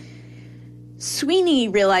 Sweeney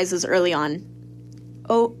realizes early on,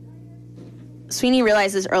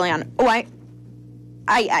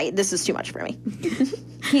 this is too much for me.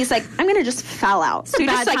 He's like, I'm going to just foul out. It's a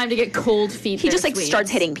bad time to get cold feet. He just, like,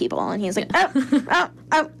 starts hitting people, and he's like, oh,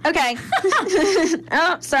 okay.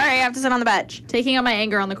 Oh, sorry, I have to sit on the bench. Taking out my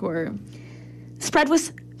anger on the court. Spread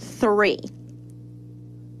was 3.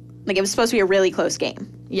 Like, it was supposed to be a really close game.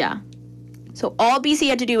 Yeah. So all BC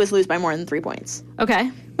had to do was lose by more than 3 points.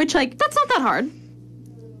 Okay. Which, like... That's not that hard.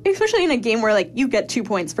 Especially in a game where, like, you get 2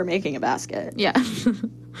 points for making a basket. Yeah.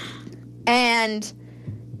 And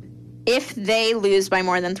if they lose by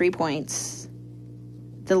more than 3 points,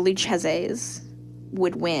 the Luchezes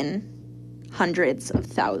would win hundreds of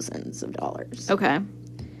thousands of dollars. Okay.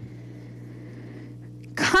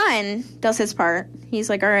 Kun does his part. He's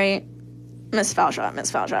like, all right, miss foul shot.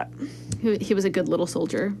 He was a good little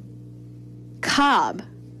soldier. Cobb,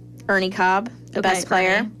 Ernie Cobb, the best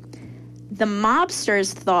player. Ernie. The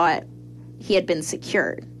mobsters thought he had been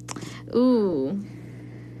secured. Ooh.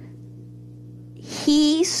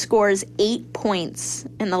 He scores 8 points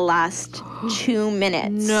in the last 2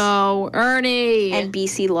 minutes. No, Ernie. And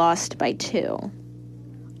BC lost by 2.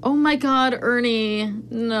 Oh my God, Ernie.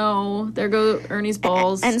 No. There go Ernie's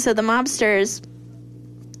balls. And so the mobsters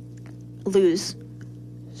lose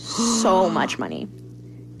so much money.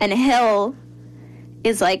 And Hill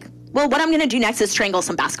is like, well, what I'm going to do next is strangle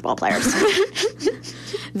some basketball players.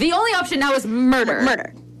 The only option now is murder.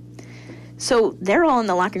 Murder. So they're all in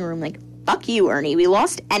the locker room like, fuck you, Ernie. We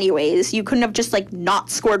lost anyways. You couldn't have just, like, not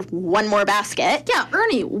scored one more basket. Yeah,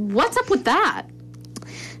 Ernie, what's up with that?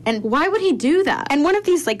 And why would he do that? And one of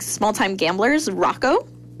these, like, small-time gamblers, Rocco,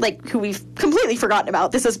 like, who we've completely forgotten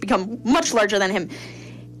about, this has become much larger than him,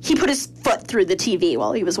 he put his foot through the TV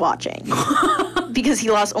while he was watching. Because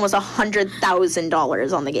he lost almost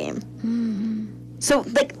 $100,000 on the game. So,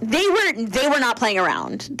 like, they were not playing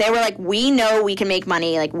around. They were like, we know we can make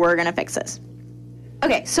money. Like, we're going to fix this.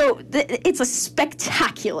 Okay, so it's a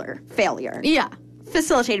spectacular failure. Yeah.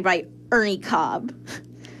 Facilitated by Ernie Cobb.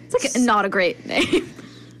 It's like not a great name.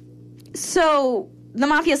 So the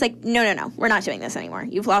mafia's like, no, we're not doing this anymore.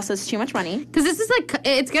 You've lost us too much money. Because this is like,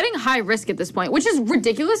 it's getting high risk at this point, which is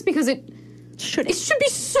ridiculous because it should be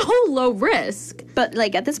so low risk. But,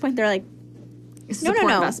 like, at this point, they're like, no.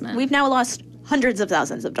 Investment. We've now lost hundreds of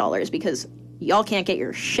thousands of dollars because y'all can't get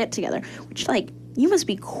your shit together. Which, like, you must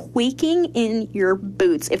be quaking in your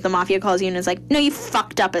boots if the mafia calls you and is like, no, you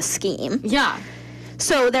fucked up a scheme. Yeah.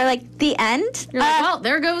 So they're like, the end? You're like, well,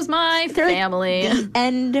 there goes my family. Like, the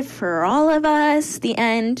end for all of us, the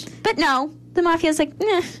end. But no, the mafia's like,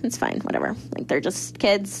 it's fine, whatever. Like, they're just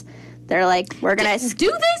kids. They're like, we're gonna...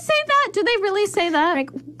 Do they say that? Do they really say that? Like,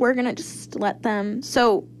 we're gonna just let them...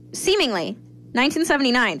 So, seemingly,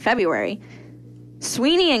 1979, February,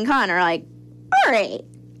 Sweeney and Kun are like, all right,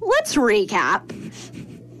 let's recap.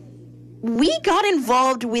 We got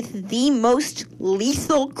involved with the most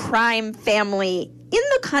lethal crime family in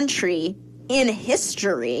the country, in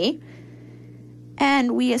history,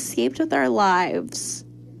 and we escaped with our lives.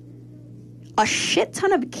 A shit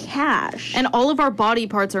ton of cash. And all of our body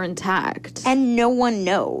parts are intact. And no one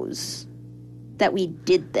knows that we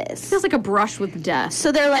did this. Feels like a brush with death.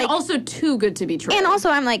 So they're like... And also too good to be true. And also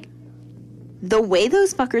I'm like, the way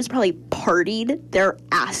those fuckers probably partied their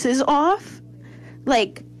asses off,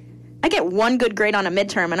 like, I get one good grade on a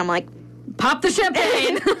midterm and I'm like, pop the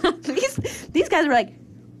champagne. these guys were like,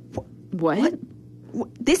 what?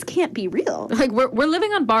 This can't be real. Like, we're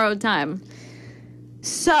living on borrowed time.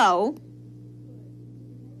 So,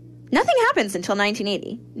 nothing happens until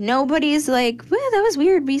 1980. Nobody's like, well, that was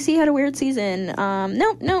weird. BC had a weird season.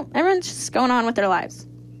 No, everyone's just going on with their lives.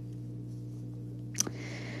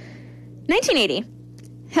 1980.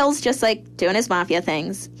 Hill's just, like, doing his mafia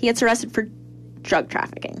things. He gets arrested for drug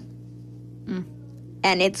trafficking.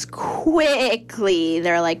 And it's quickly,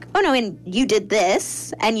 they're like, oh, no, and you did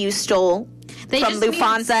this, and you stole from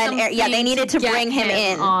Lufthansa. And they needed to bring him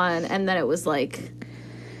in. And then it was like...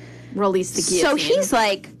 release the guillotine. So he's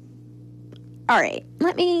like, all right,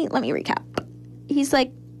 let me recap. He's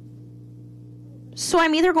like, so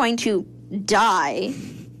I'm either going to die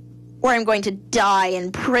or I'm going to die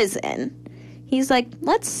in prison. He's like,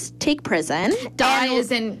 let's take prison. Die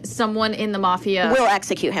as in someone in the mafia will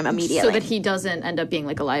execute him immediately. so that he doesn't end up being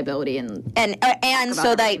like a liability. And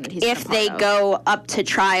so that if they go up to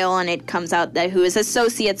trial and it comes out that who his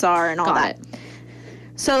associates are and all that.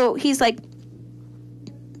 So he's like,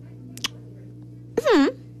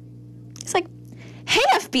 He's like, hey,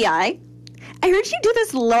 FBI, I heard you do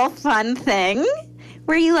this little fun thing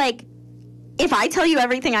where you like, if I tell you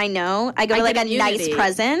everything I know, I go to like a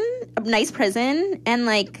nice prison and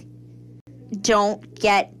like don't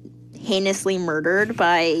get heinously murdered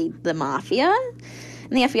by the mafia.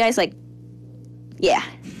 And the FBI is like, yeah,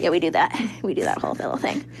 we do that. We do that whole little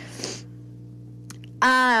thing.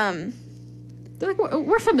 They're like,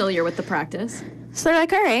 we're familiar with the practice. So they're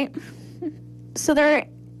like, all right. So they're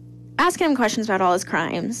asking him questions about all his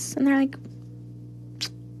crimes. And they're like,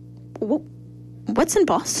 what's in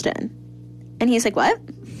Boston? And he's like, what?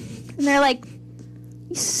 And they're like,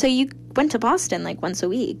 so you went to Boston like once a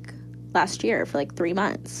week last year for like 3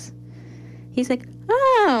 months. He's like,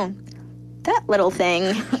 oh, that little thing.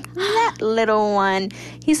 That little one.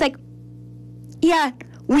 He's like, yeah,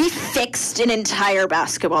 we fixed an entire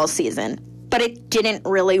basketball season, but it didn't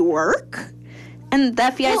really work. And the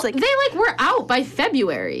FBI's like... They, like, were out by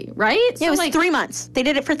February, right? Yeah, so, it was like 3 months. They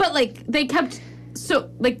did it for... But, like, they kept...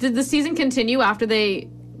 So, like, did the season continue after they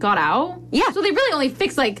got out? Yeah. So they really only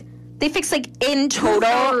fixed, like... They fixed, like, in total...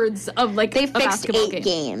 thirds of, like, they fixed 8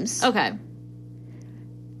 games. Okay.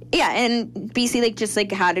 Yeah, and BC, like, just,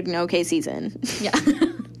 like, had an okay season. Yeah.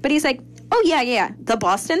 But he's like, oh, yeah. The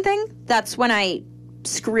Boston thing, that's when I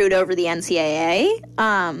screwed over the NCAA.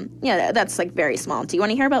 Yeah, that's, like, very small. Do you want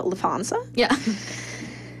to hear about LaFonsa? Yeah.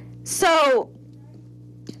 So,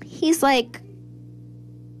 he's like,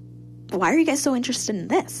 why are you guys so interested in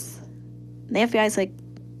this? And the FBI's like,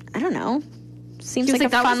 I don't know. Seems like a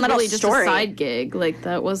that fun was little really story. Just a side gig. Like,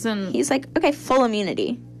 that wasn't... He's like, okay, full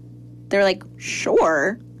immunity. They're like,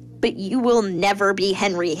 sure, but you will never be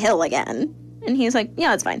Henry Hill again. And he's like, yeah,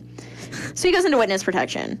 that's fine. So he goes into witness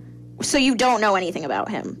protection. So you don't know anything about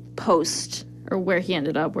him post... Or where he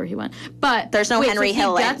ended up, where he went. But... There's no Henry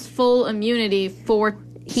Hill. He gets full immunity for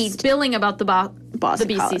spilling about the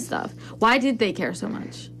BC College stuff. Why did they care so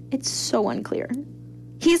much? It's so unclear.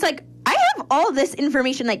 He's like, I have all this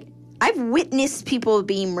information, like, I've witnessed people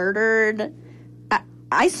be murdered.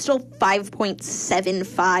 I stole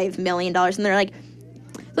 $5.75 million. And they're like,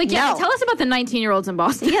 yeah, no. Tell us about the 19-year-olds in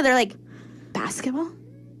Boston. Yeah, they're like, basketball?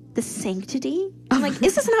 The sanctity? I'm like,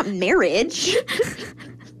 this is not marriage.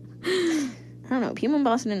 I don't know. People in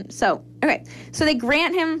Boston. So, okay. So they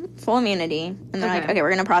grant him full immunity. And they're like, okay, we're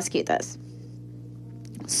going to prosecute this.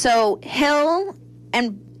 So Hill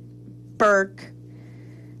and Burke,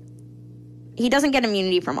 he doesn't get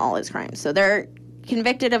immunity from all his crimes. So they're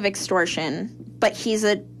convicted of extortion, but he's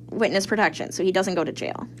a witness protection, so he doesn't go to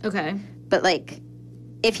jail. Okay. But, like,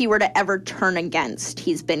 if he were to ever turn against,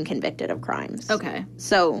 he's been convicted of crimes. Okay.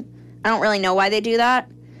 So I don't really know why they do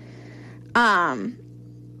that. And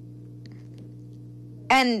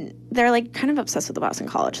they're, like, kind of obsessed with the Boston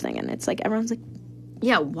College thing, and it's like, everyone's like...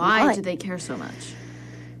 Yeah, why do they care so much?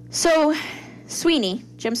 So,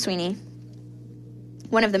 Jim Sweeney,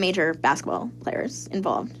 one of the major basketball players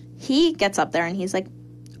involved, he gets up there and he's like,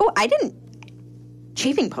 oh, I didn't...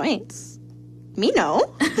 Shaving points? Me,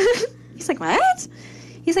 no. He's like, what?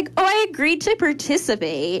 He's like, oh, I agreed to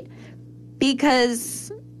participate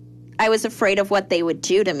because I was afraid of what they would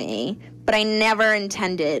do to me, but I never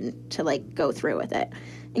intended to, like, go through with it.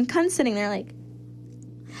 And Kuhn's sitting there like,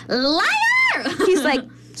 liar! He's like,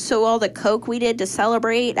 so all the coke we did to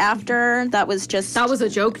celebrate after, that was a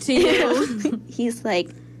joke to you? He's like,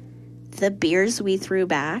 the beers we threw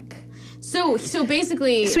back. So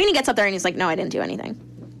basically... Sweeney gets up there and he's like, no, I didn't do anything.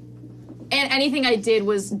 And anything I did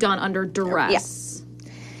was done under duress. Yeah.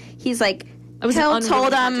 He's like, Hill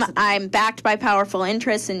told him, I'm backed by powerful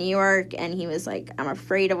interests in New York, and he was like, I'm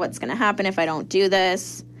afraid of what's going to happen if I don't do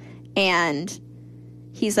this. And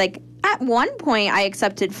he's like, at one point I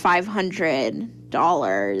accepted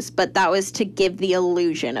 $500, but that was to give the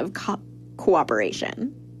illusion of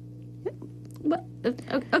cooperation. What?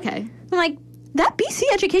 Okay. I'm like, that BC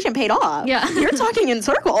education paid off. Yeah. You're talking in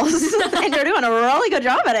circles, and you're doing a really good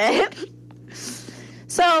job at it.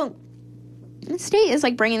 So, the state is,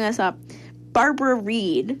 like, bringing this up. Barbara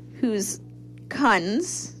Reed, who's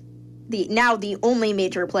Kuhn's, now the only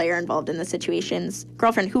major player involved in the situation's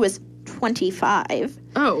girlfriend, who was 25.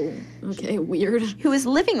 Oh, okay, weird. Who was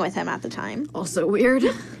living with him at the time. Also weird.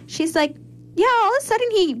 she's like, yeah, all of a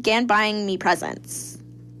sudden he began buying me presents.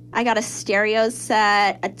 I got a stereo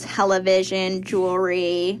set, a television,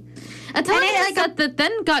 jewelry. A television set that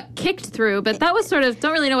then got kicked through, but that was sort of,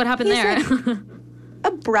 don't really know what happened there. Like,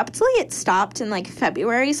 abruptly, it stopped in, like,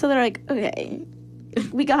 February, so they're like, okay,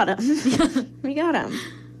 we got him. We got him.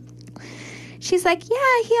 She's like,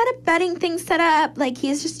 yeah, he had a betting thing set up. Like,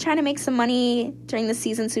 he's just trying to make some money during the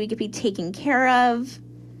season so he could be taken care of.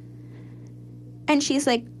 And she's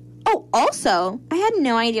like, oh, also, I had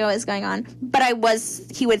no idea what was going on, but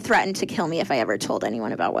he would threaten to kill me if I ever told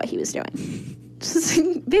anyone about what he was doing.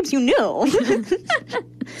 Babes, you knew.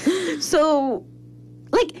 So,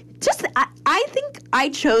 like, I think I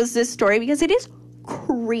chose this story because it is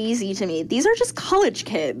crazy to me. These are just college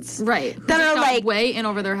kids. Right. That are, like, way in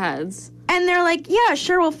over their heads. And they're like, yeah,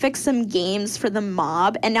 sure, we'll fix some games for the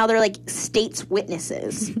mob. And now they're, like, state's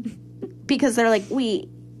witnesses. Because they're like, wait,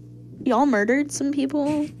 y'all murdered some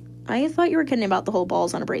people? I thought you were kidding about the whole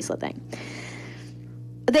balls on a bracelet thing.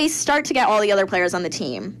 They start to get all the other players on the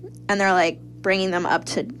team. And they're, like, bringing them up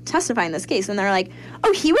to testify in this case. And they're like,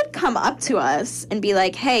 oh, he would come up to us and be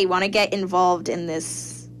like, hey, want to get involved in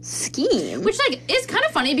this scheme? Which, like, is kind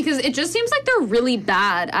of funny because it just seems like they're really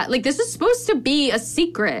bad at, like, this is supposed to be a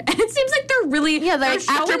secret. And it seems like they're really, yeah, they're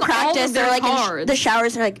after practice, they're like in the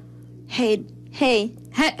showers, they're like, hey, you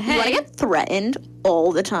want to get threatened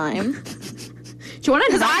all the time? Do you want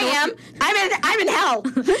to? Because I'm in hell.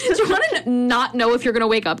 Do you want to not know if you're going to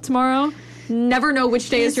wake up tomorrow? Never know which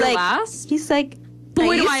day is your last? He's like, boy,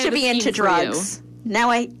 I used to be into drugs. Now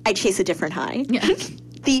I chase a different high. Yeah.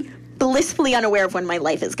 The blissfully unaware of when my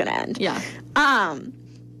life is going to end. Yeah.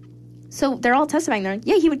 So they're all testifying. They're like,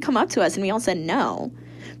 yeah, he would come up to us, and we all said no.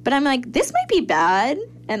 But I'm like, this might be bad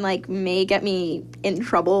and, like, may get me in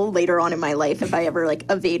trouble later on in my life if I ever,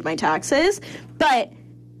 like, evade my taxes. But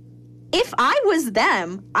if I was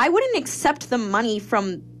them, I wouldn't accept the money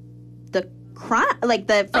from the crime, like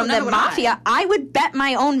the mafia. I would bet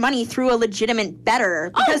my own money through a legitimate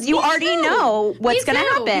bettor because you already know what's going to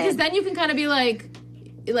happen. Because then you can kind of be like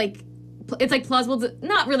it's like plausible,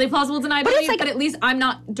 not really plausible deniability, but, like, but at least I'm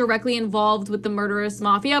not directly involved with the murderous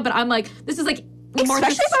mafia. But I'm like, this is like,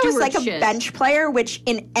 especially if I was like a bench player, which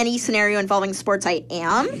in any scenario involving sports I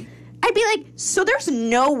am, I'd be like, so there's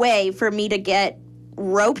no way for me to get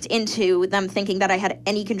roped into them thinking that I had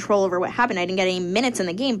any control over what happened. I didn't get any minutes in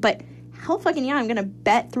the game, but hell fucking yeah, I'm gonna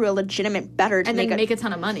bet through a legitimate bettor to and then make a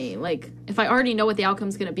ton of money. Like, if I already know what the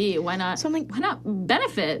outcome's gonna be, why not? So I'm like, why not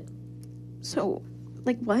benefit? So,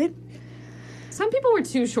 like, what? Some people were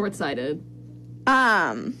too short-sighted.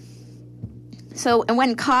 So, and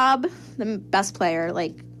when Cobb, the best player,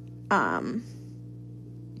 like,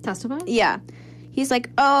 testified? Yeah. He's like,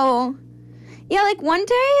 oh, yeah, like, one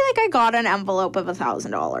day, like, I got an envelope of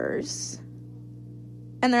 $1,000.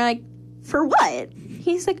 And they're like, for what?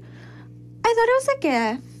 He's like, I thought it was a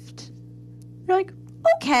gift. They're like,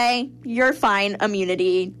 okay, you're fine,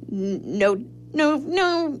 immunity, no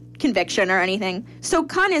conviction or anything. So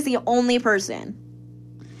Khan is the only person.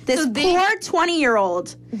 This poor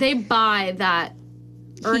 20-year-old. They buy that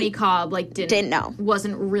Ernie Cobb, like, didn't know.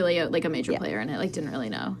 Wasn't really a major player in it. Like, didn't really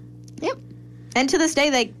know. Yep. And to this day,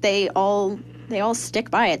 like, they all stick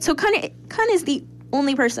by it. So Khan is the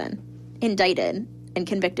only person indicted and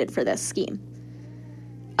convicted for this scheme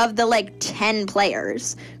of the, like, 10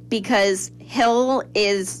 players, because Hill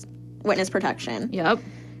is witness protection. Yep.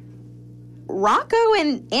 Rocco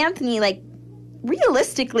and Anthony, like,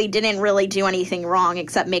 realistically didn't really do anything wrong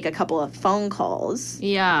except make a couple of phone calls.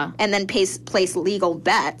 Yeah. And then place legal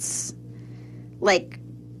bets. Like,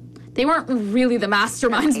 they weren't really the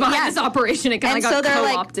masterminds behind this operation. It kind of got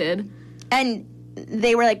co-opted. Like, and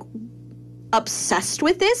they were, like, obsessed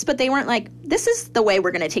with this, but they weren't like, this is the way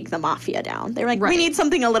we're going to take the mafia down. They were like, we need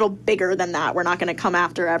something a little bigger than that. We're not going to come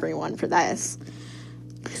after everyone for this.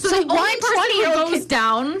 So the only person who goes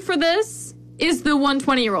down for this is the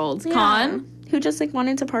 120-year-old, Khan. Who just, like,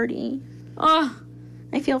 wanted to party. Oh.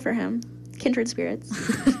 I feel for him. Kindred spirits.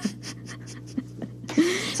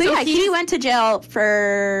 So he went to jail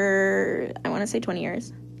for, I want to say 20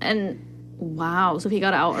 years. And, wow, so he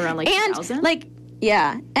got out around, like, 2000? And, like,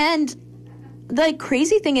 yeah. And the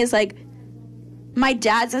crazy thing is, like, my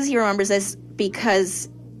dad says he remembers this because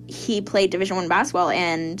he played Division I basketball,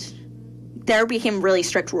 and there became really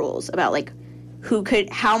strict rules about, like,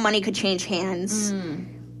 how money could change hands,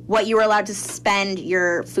 what you were allowed to spend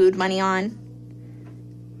your food money on,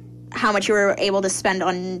 how much you were able to spend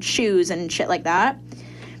on shoes and shit like that.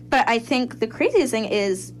 But I think the craziest thing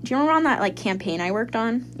is, do you remember on that, like, campaign I worked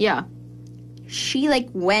on? Yeah. She, like,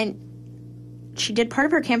 she did part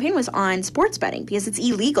of her campaign was on sports betting because it's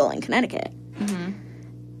illegal in Connecticut. Mm-hmm.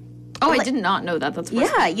 Oh, I did not know that. That's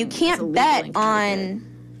yeah, you can't bet on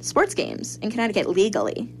sports games in Connecticut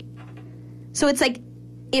legally. So it's like,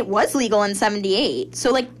 it was legal in 78.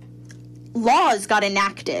 So, like, laws got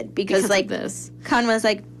enacted because like, this. Con was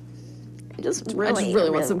like, I just really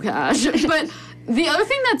want some cash. But the other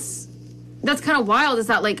thing that's kind of wild is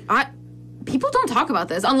that, like, people don't talk about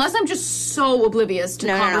this unless I'm just so oblivious to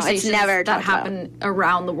conversations that happen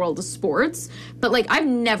around the world of sports. But, like, I've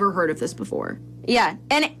never heard of this before. Yeah.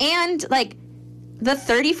 And like, the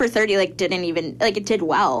 30 for 30, like, didn't even, like, it did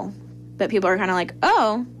well. But people are kind of like,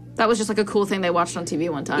 oh. That was just, like, a cool thing they watched on TV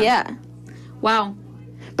one time. Yeah. Wow.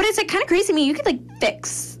 But it's, like, kind of crazy to me. You could, like,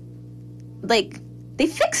 fix, like, they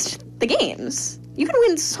fixed the games. You could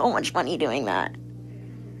win so much money doing that.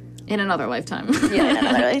 In another lifetime. Yeah, in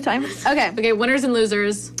another lifetime. Okay, winners and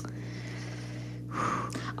losers.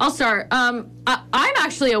 I'll start. I'm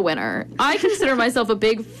actually a winner. I consider myself a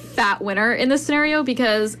big fat winner in this scenario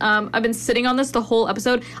because I've been sitting on this the whole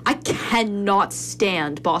episode. I cannot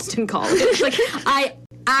stand Boston College. Like, I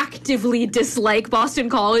actively dislike Boston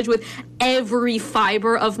College with every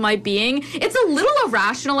fiber of my being. It's a little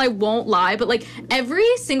irrational, I won't lie, but like every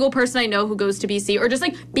single person I know who goes to BC, or just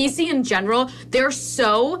like BC in general, they're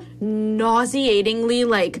so nauseatingly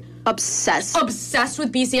like obsessed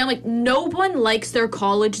with BC. I'm like, no one likes their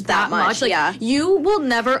college that much. Like, yeah. You will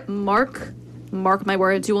never, mark my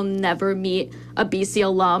words, you will never meet a BC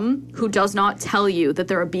alum who does not tell you that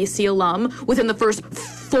they're a BC alum within the first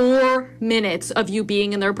 4 minutes of you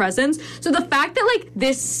being in their presence. So the fact that, like,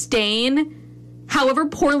 this stain, however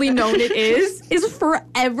poorly known it is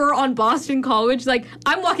forever on Boston College. Like,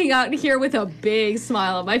 I'm walking out here with a big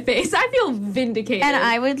smile on my face. I feel vindicated. And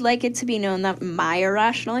I would like it to be known that my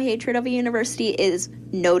irrational hatred of a university is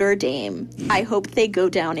Notre Dame. I hope they go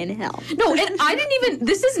down in hell. No, and I didn't even,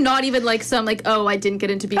 this is not even like some, like, oh, I didn't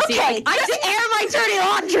get into BC. Okay, like, I just air my dirty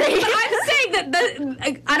laundry. But I'm saying that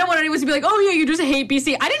like, I don't want anyone to be like, oh, yeah, you just hate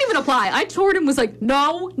BC. I didn't even apply. I toured and was like,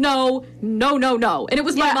 no. And it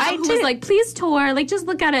was my mom who was like, please tour. Like, just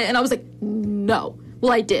look at it. And I was like, no.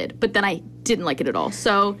 Well, I did. But then I didn't like it at all.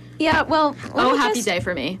 So, yeah, well. Happy day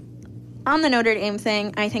for me. On the Notre Dame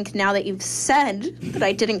thing, I think now that you've said that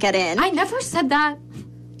I didn't get in. I never said that.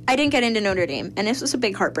 I didn't get into Notre Dame, and this was a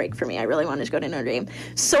big heartbreak for me. I really wanted to go to Notre Dame.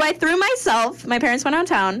 So I threw myself, my parents went out of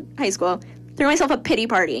town, high school, threw myself a pity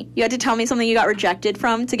party. You had to tell me something you got rejected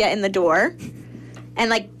from to get in the door. And,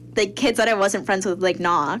 like, the kids that I wasn't friends with, like,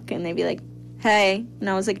 knock, and they'd be like, hey. And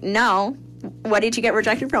I was like, no. What did you get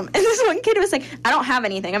rejected from? And this one kid was like, I don't have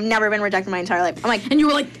anything. I've never been rejected my entire life. I'm like, and you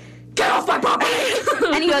were like, get off my property!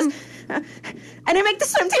 And he goes, I didn't make the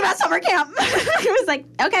swim team at summer camp. He was like,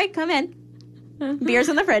 okay, come in. Beer's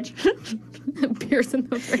in the fridge. Beer's in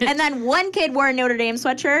the fridge. And then one kid wore a Notre Dame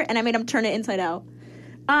sweatshirt, and I made him turn it inside out.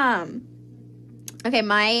 Okay,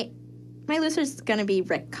 my loser's gonna be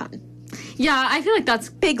Rick Kahn. Yeah, I feel like that's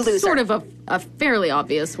big loser. Sort of a fairly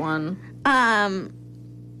obvious one.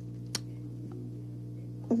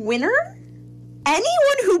 Winner?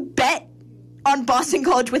 Anyone who bet on Boston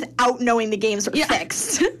College without knowing the games are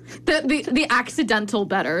fixed. the accidental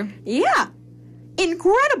better. Yeah.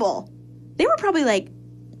 Incredible. They were probably like,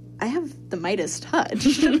 I have the Midas touch.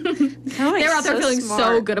 They were out there feeling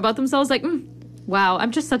so good about themselves, like, wow,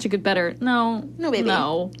 I'm just such a good bettor. No, baby.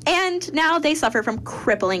 No. And now they suffer from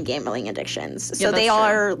crippling gambling addictions. So they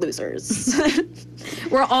are losers.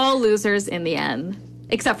 We're all losers in the end.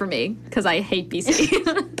 Except for me, because I hate BC.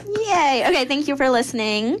 Yay. Okay, thank you for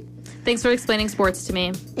listening. Thanks for explaining sports to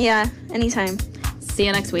me. Yeah, anytime. See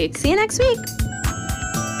you next week. See you next week.